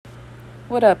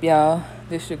What up, y'all?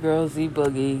 This your girl Z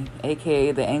Boogie,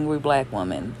 aka the Angry Black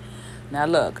Woman. Now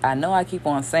look, I know I keep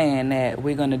on saying that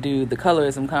we're gonna do the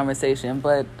colorism conversation,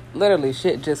 but literally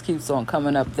shit just keeps on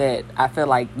coming up that I feel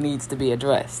like needs to be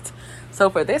addressed. So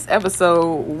for this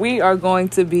episode, we are going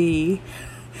to be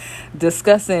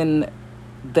discussing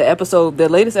the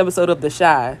latest episode of The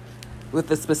Chi,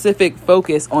 with a specific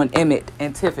focus on Emitt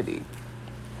and Tiffany.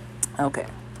 Okay.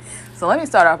 So let me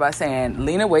start off by saying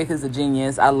Lena Waithe is a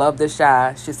genius. I love The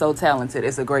Chi. She's so talented.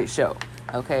 It's a great show.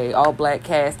 Okay, all black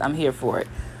cast. I'm here for it.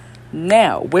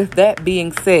 Now, with that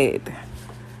being said,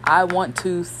 I want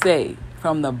to say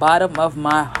from the bottom of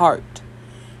my heart,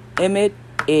 Emitt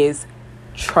is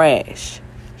trash.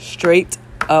 Straight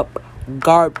up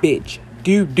garbage.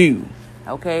 Doo-doo.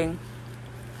 Okay?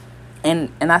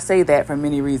 And I say that for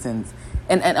many reasons.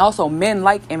 And also, men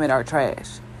like Emitt are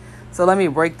trash. So let me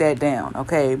break that down,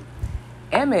 okay?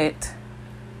 Emitt,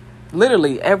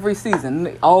 literally every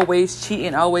season, always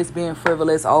cheating, always being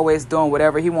frivolous, always doing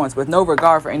whatever he wants with no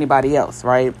regard for anybody else,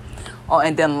 right? Oh,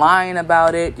 and then lying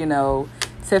about it,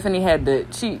 Tiffany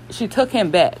she took him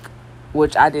back,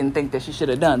 which I didn't think that she should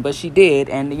have done, but she did.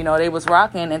 And, they was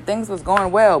rocking and things was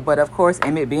going well. But, of course,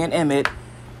 Emitt being Emitt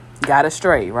got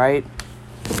astray, right?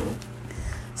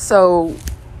 So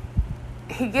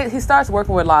he starts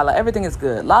working with Lala. Everything is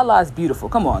good. Lala is beautiful.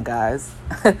 Come on, guys.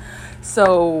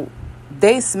 So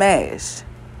they smashed.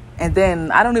 And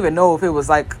then I don't even know if it was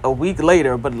like a week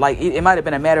later, but like it might have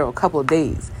been a matter of a couple of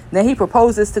days. Then he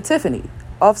proposes to Tiffany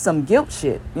off some guilt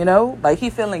shit, like he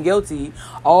feeling guilty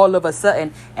all of a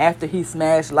sudden after he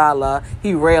smashed Lala.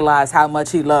 He realized how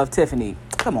much he loved Tiffany.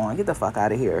 Come on, get the fuck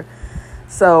out of here.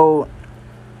 So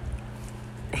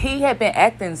he had been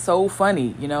acting so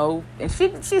funny, and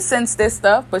she sensed this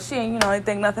stuff, but she ain't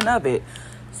think nothing of it.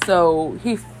 So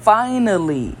he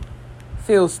finally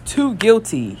feels too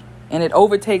guilty and it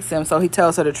overtakes him, so he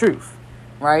tells her the truth,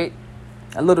 right?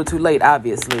 A little too late,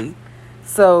 obviously.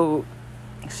 So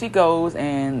she goes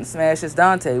and smashes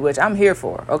Dante, which I'm here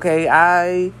for, okay?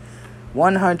 I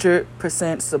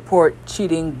 100% support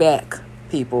cheating back,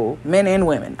 people, men and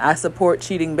women. I support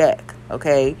cheating back,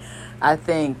 okay? I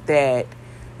think that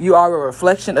you are a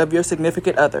reflection of your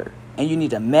significant other, and you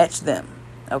need to match them,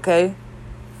 okay?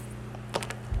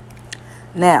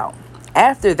 Now,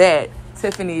 after that,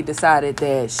 Tiffany decided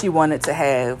that she wanted to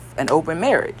have an open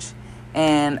marriage.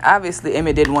 And obviously,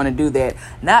 Emitt didn't want to do that.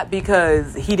 Not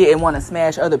because he didn't want to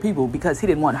smash other people, because he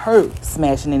didn't want her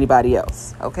smashing anybody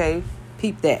else, okay?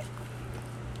 Peep that.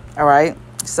 All right?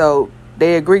 So,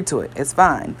 they agreed to it. It's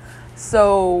fine.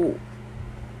 So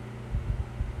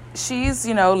she's,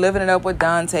 living it up with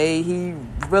Dante. He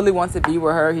really wants to be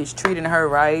with her. He's treating her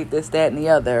right, this, that, and the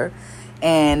other.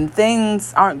 And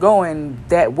things aren't going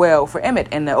that well for Emitt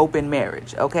in the open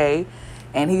marriage, okay?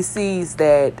 And he sees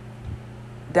that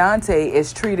Dante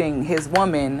is treating his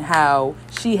woman how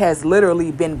she has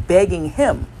literally been begging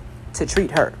him to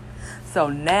treat her. So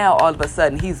now, all of a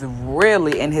sudden, he's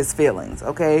really in his feelings,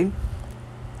 okay?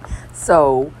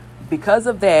 So because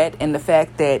of that and the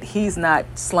fact that he's not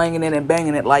slanging it and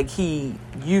banging it like he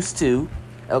used to,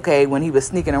 okay, when he was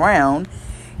sneaking around,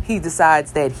 he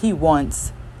decides that he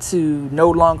wants to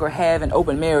no longer have an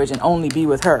open marriage and only be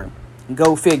with her.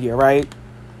 Go figure, right?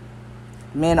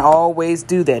 Men always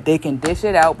do that. They can dish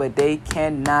it out, but they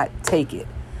cannot take it.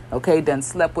 Okay, done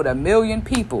slept with 1 million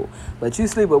people, but you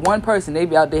sleep with one person, they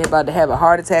be out there about to have a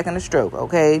heart attack and a stroke,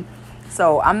 okay?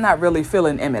 So I'm not really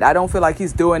feeling Emitt. I don't feel like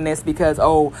he's doing this because,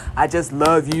 I just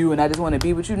love you and I just want to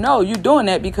be with you. No, you're doing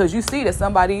that because you see that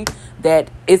somebody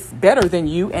that is better than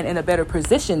you and in a better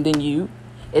position than you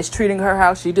is treating her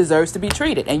how she deserves to be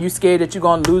treated. And you're scared that you're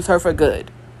going to lose her for good.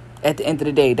 At the end of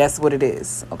the day, that's what it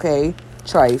is. Okay?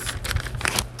 Trife.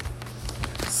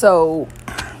 So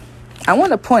I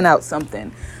want to point out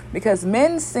something. Because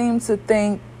men seem to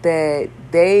think that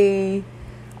they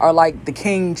are like the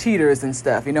king cheaters and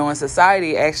stuff. And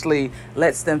society actually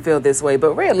lets them feel this way.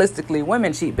 But realistically,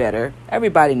 women cheat better.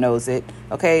 Everybody knows it.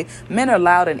 Okay? Men are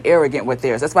loud and arrogant with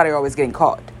theirs. That's why they're always getting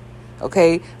caught.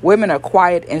 Okay? Women are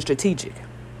quiet and strategic.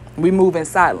 We move in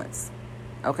silence.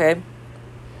 Okay?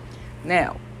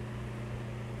 Now,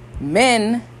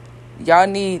 men, y'all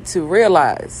need to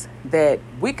realize that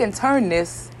we can turn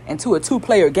this into a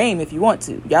 2-player game if you want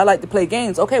to. Y'all like to play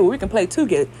games. Okay, well, we can play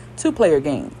 2-player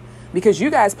games. Because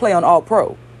you guys play on All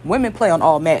Pro. Women play on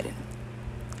All Madden.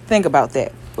 Think about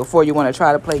that before you want to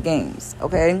try to play games.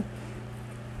 Okay?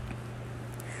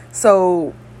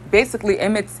 So, basically,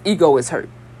 Emitt's ego is hurt.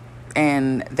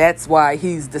 And that's why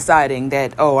he's deciding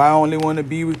that, I only want to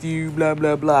be with you, blah,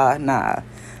 blah, blah.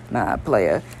 Nah,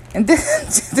 player. And then,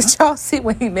 did y'all see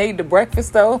when he made the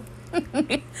breakfast, though?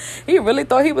 He really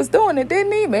thought he was doing it,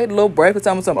 didn't he? Made a little breakfast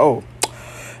time or something. Oh,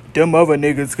 them other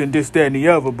niggas can this, that, and the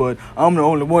other, but I'm the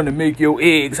only one to make your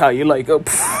eggs how you like them.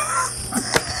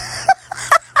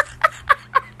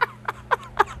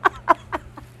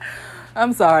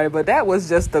 I'm sorry, but that was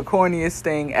just the corniest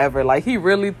thing ever. Like, he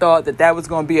really thought that was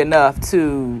going to be enough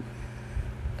to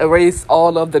erase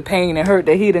all of the pain and hurt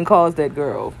that he done caused that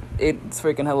girl. It's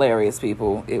freaking hilarious,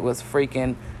 people. It was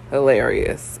freaking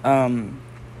hilarious.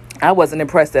 I wasn't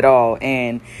impressed at all,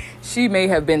 and she may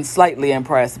have been slightly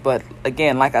impressed, but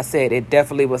again, like I said, it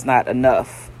definitely was not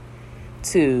enough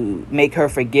to make her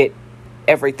forget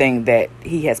everything that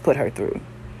he has put her through.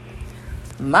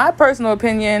 My personal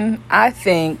opinion, I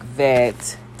think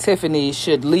that Tiffany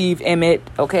should leave Emitt,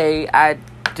 okay? I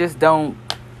just don't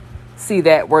see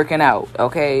that working out,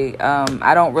 okay?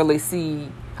 I don't really feel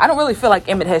like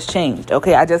Emitt has changed,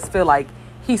 okay? I just feel like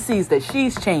he sees that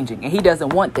she's changing, and he doesn't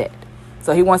want that.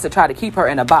 So he wants to try to keep her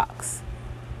in a box,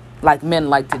 like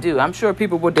men like to do. I'm sure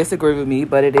people will disagree with me,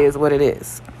 but it is what it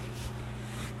is.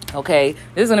 Okay,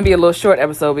 this is going to be a little short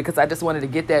episode because I just wanted to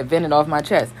get that vented off my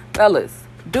chest. Fellas,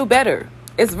 do better.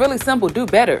 It's really simple. Do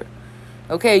better.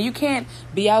 Okay, you can't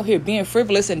be out here being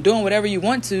frivolous and doing whatever you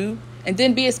want to and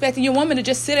then be expecting your woman to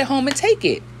just sit at home and take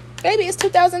it. Baby, it's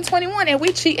 2021 and we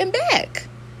cheating back.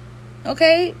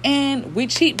 Okay, and we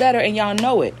cheat better and y'all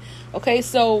know it. Okay,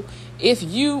 so if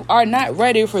you are not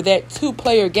ready for that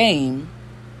 2-player game,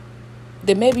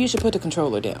 then maybe you should put the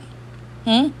controller down.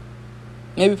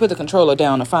 Maybe put the controller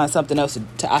down and find something else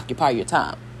to occupy your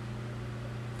time.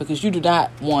 Because you do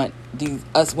not want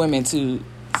us women to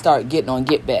start getting on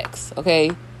get-backs,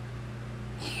 okay?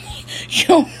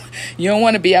 You don't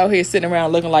want to be out here sitting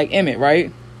around looking like Emitt,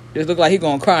 right? Just look like he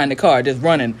gonna cry in the car, just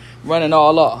running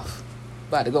all off.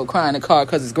 About to go cry in the car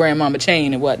because his grandmama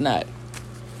chain and whatnot.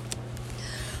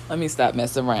 Let me stop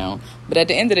messing around. But at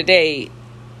the end of the day,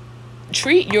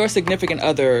 treat your significant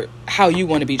other how you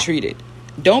want to be treated.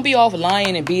 Don't be off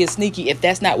lying and being sneaky if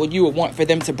that's not what you would want for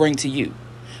them to bring to you.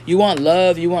 You want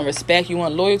love, you want respect, you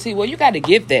want loyalty. Well, you got to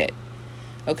give that.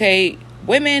 Okay?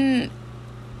 Women,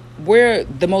 we're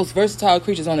the most versatile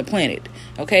creatures on the planet.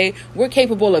 Okay? We're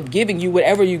capable of giving you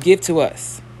whatever you give to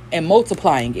us and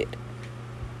multiplying it.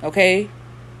 Okay?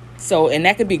 So, and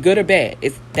that could be good or bad.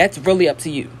 That's really up to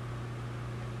you.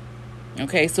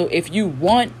 Okay? So if you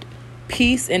want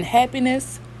peace and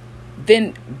happiness,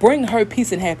 then bring her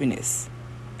peace and happiness.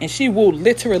 And she will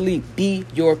literally be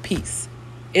your peace.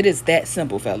 It is that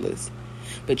simple, fellas.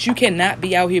 But you cannot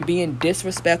be out here being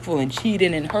disrespectful and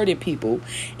cheating and hurting people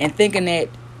and thinking that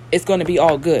it's going to be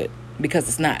all good, because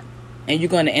it's not. And you're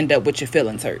going to end up with your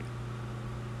feelings hurt.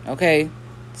 Okay?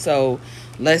 So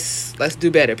let's do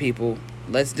better, people.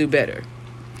 Let's do better.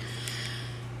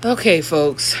 Okay,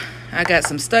 folks. I got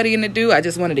some studying to do. I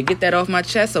just wanted to get that off my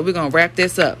chest, so we're going to wrap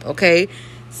this up, okay?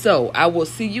 So I will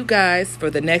see you guys for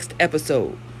the next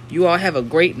episode. You all have a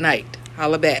great night.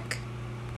 Holla back.